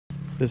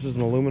This is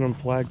an aluminum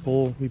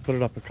flagpole. We put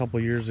it up a couple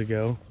years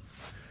ago.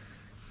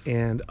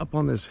 And up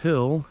on this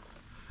hill,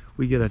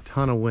 we get a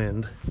ton of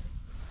wind.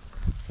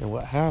 And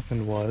what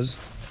happened was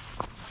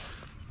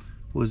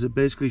it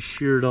basically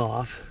sheared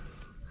off.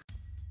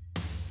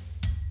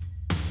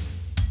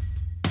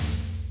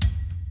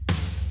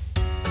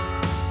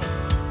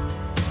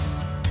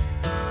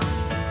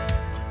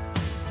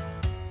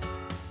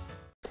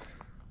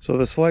 So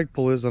this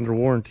flagpole is under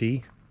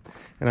warranty,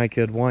 and I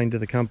could whine to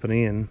the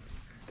company and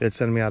they'd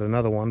send me out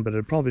another one, but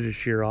it'd probably just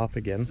shear off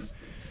again.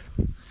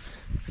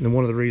 And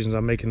one of the reasons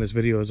I'm making this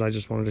video is I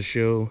just wanted to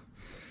show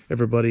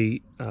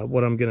everybody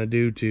what I'm gonna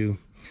do to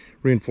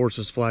reinforce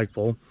this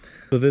flagpole.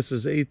 So this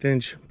is 1/8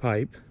 inch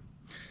pipe,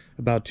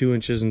 about 2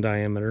 inches in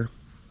diameter.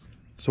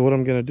 So what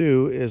I'm gonna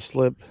do is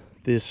slip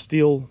this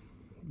steel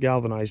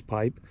galvanized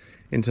pipe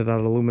into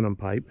that aluminum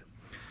pipe.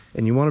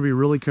 And you want to be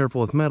really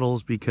careful with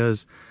metals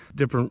because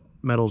different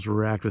metals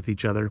react with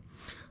each other.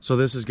 So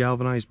this is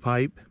galvanized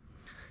pipe,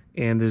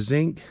 and the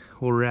zinc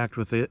will react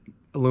with the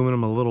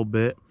aluminum a little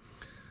bit.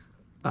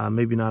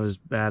 Maybe not as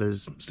bad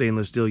as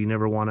stainless steel. You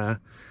never want to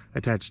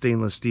attach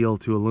stainless steel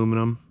to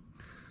aluminum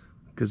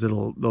because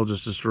they'll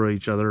just destroy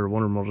each other, or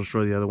one of them will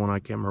destroy the other one. I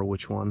can't remember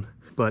which one.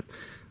 But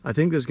I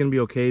think this is going to be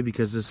okay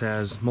because this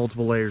has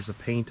multiple layers of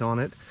paint on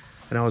it.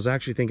 And I was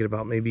actually thinking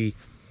about maybe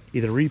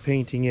either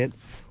repainting it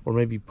or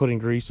maybe putting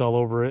grease all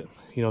over it,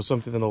 you know,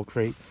 something that'll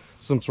create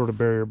some sort of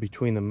barrier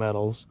between the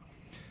metals.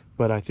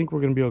 But I think we're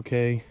going to be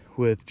okay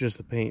with just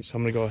the paint, so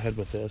I'm going to go ahead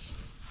with this.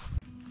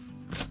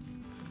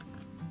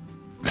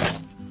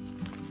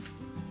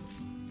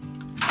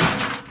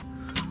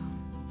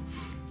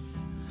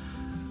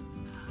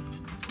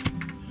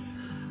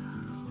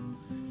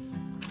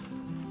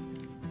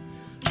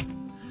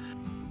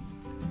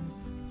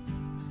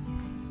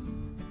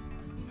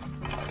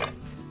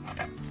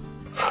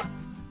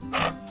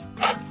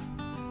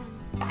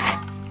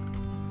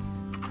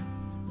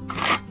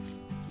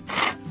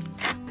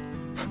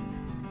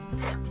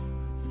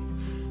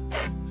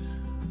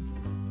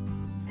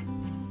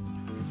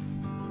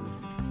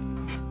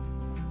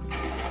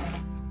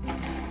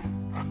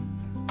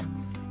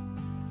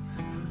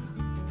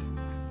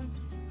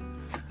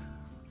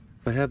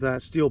 I have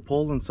that steel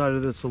pole inside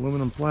of this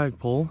aluminum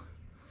flagpole.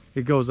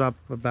 It goes up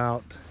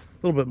about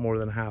a little bit more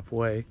than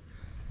halfway,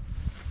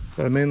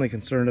 but I'm mainly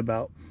concerned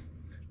about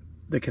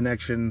the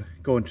connection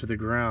going to the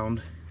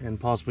ground and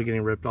possibly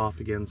getting ripped off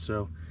again,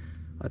 so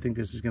I think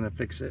this is going to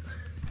fix it.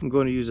 I'm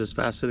going to use this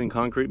fast-sitting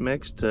concrete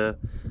mix to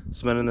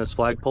cement in this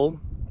flagpole.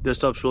 This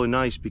stuff's really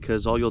nice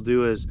because all you'll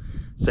do is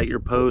set your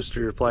post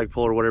or your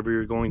flagpole or whatever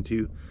you're going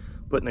to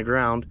put in the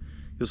ground.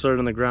 You'll start it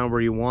on the ground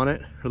where you want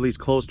it, or at least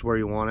close to where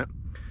you want it.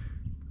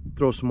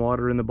 Throw some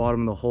water in the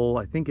bottom of the hole.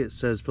 I think it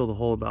says fill the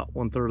hole about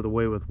 1/3 of the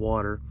way with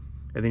water,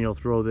 and then you'll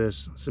throw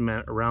this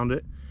cement around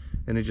it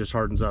and it just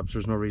hardens up, so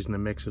there's no reason to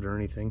mix it or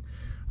anything.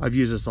 I've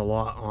used this a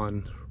lot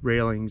on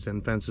railings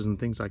and fences and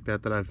things like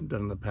that I've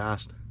done in the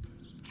past.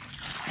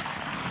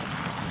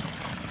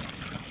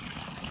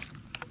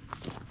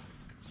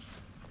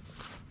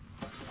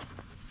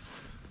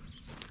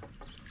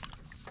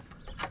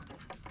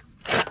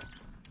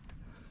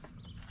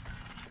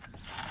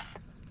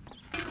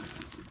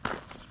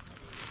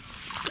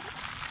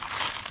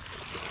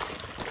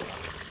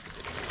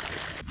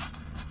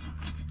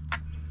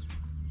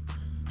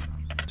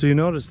 So you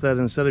notice that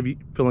instead of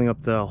filling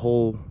up the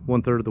hole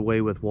 1/3 of the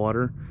way with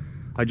water,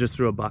 I just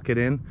threw a bucket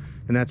in,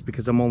 and that's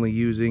because I'm only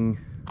using,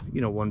 you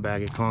know, 1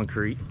 bag of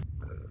concrete.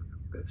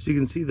 So you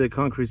can see the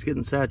concrete's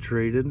getting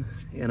saturated,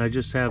 and I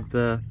just have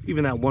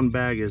even that 1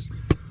 bag is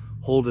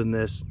holding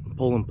this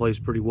pole in place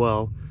pretty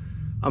well.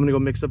 I'm gonna go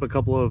mix up a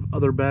couple of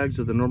other bags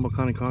of the normal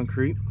kind of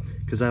concrete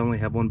because I only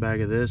have 1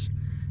 bag of this,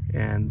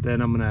 and then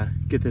I'm gonna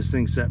get this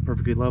thing set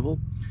perfectly level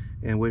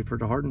and wait for it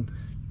to harden.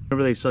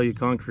 Whenever they sell you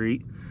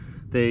concrete,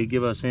 they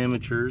give us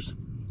amateurs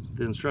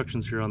the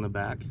instructions here on the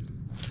back,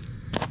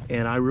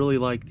 and I really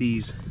like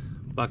these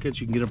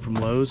buckets. You can get them from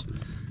Lowe's.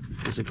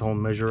 They call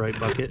them Measure Right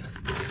bucket,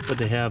 but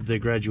they have the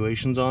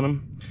graduations on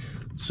them.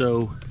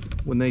 So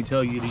when they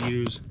tell you to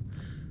use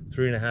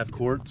 3.5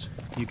 quarts,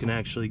 you can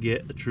actually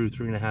get a true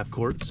 3.5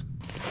 quarts.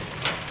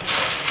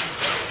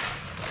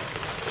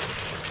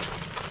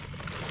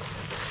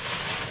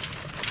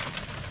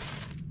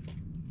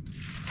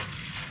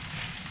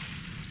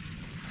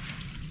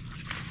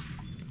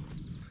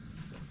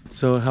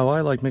 So how I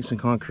like mixing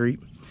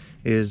concrete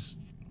is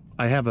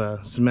I have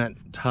a cement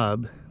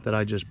tub that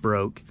I just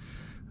broke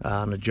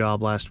on a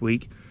job last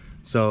week.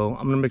 So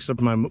I'm gonna mix it up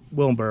in my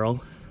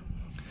wheelbarrow.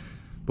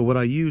 But what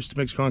I use to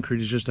mix concrete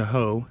is just a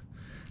hoe.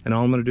 And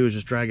all I'm gonna do is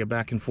just drag it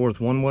back and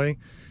forth one way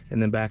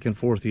and then back and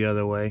forth the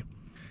other way.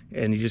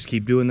 And you just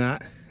keep doing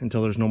that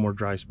until there's no more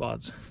dry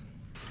spots.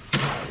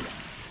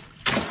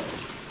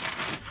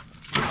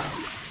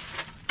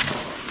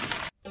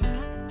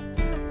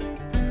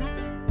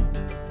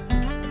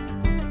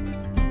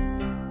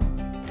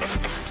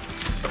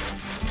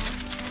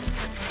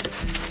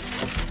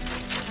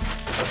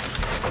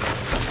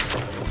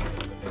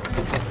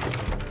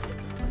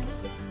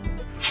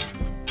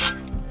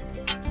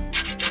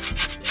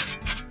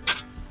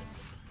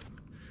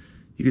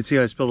 You can see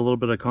I spilled a little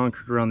bit of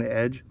concrete around the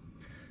edge,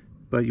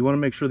 but you want to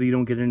make sure that you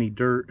don't get any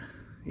dirt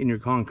in your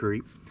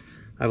concrete.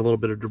 I have a little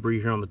bit of debris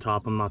here on the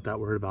top. I'm not that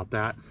worried about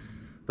that,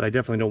 but I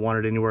definitely don't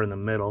want it anywhere in the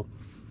middle.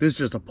 This is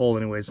just a pole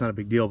anyway, it's not a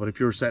big deal, but if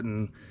you were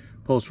setting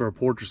posts for a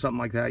porch or something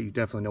like that, you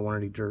definitely don't want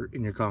any dirt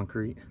in your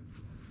concrete.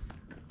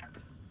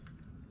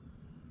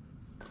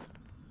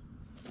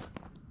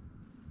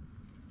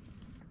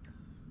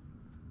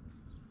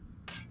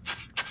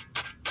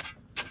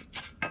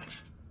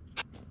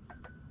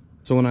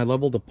 So when I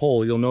leveled the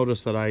pole, you'll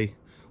notice that I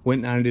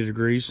went 90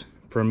 degrees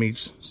from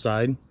each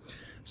side.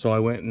 So I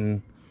went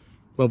and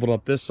leveled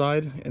up this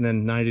side and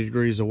then 90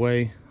 degrees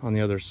away on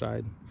the other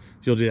side.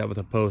 You'll do that with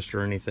a post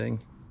or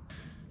anything.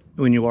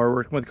 When you are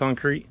working with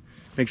concrete,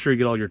 make sure you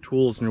get all your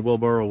tools and your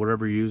wheelbarrow or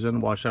whatever you're using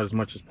washed out as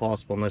much as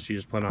possible, unless you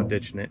just plan on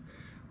ditching it.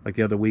 Like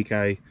the other week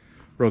I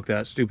broke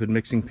that stupid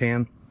mixing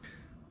pan,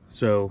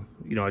 so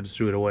you know, I just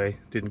threw it away.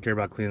 Didn't care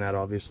about cleaning that,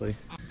 obviously.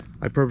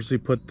 I purposely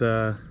put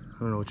the, I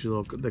don't know what you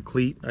little, the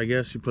cleat, I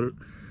guess you put it,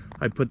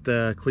 I put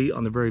the cleat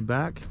on the very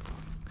back,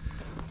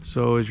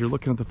 so as you're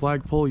looking at the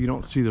flagpole you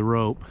don't see the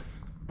rope.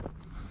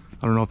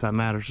 I don't know if that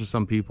matters to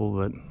some people,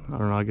 but I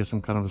don't know, I guess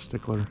I'm kind of a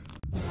stickler.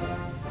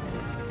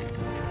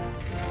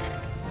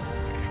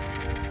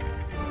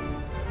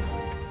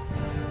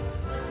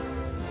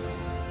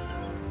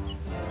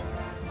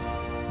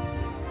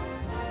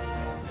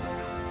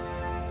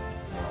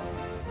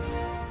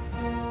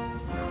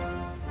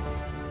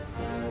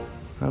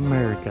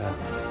 America.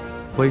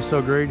 Place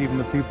so great, even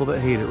the people that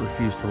hate it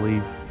refuse to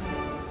leave.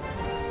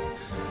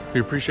 We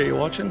appreciate you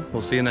watching.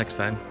 We'll see you next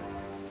time.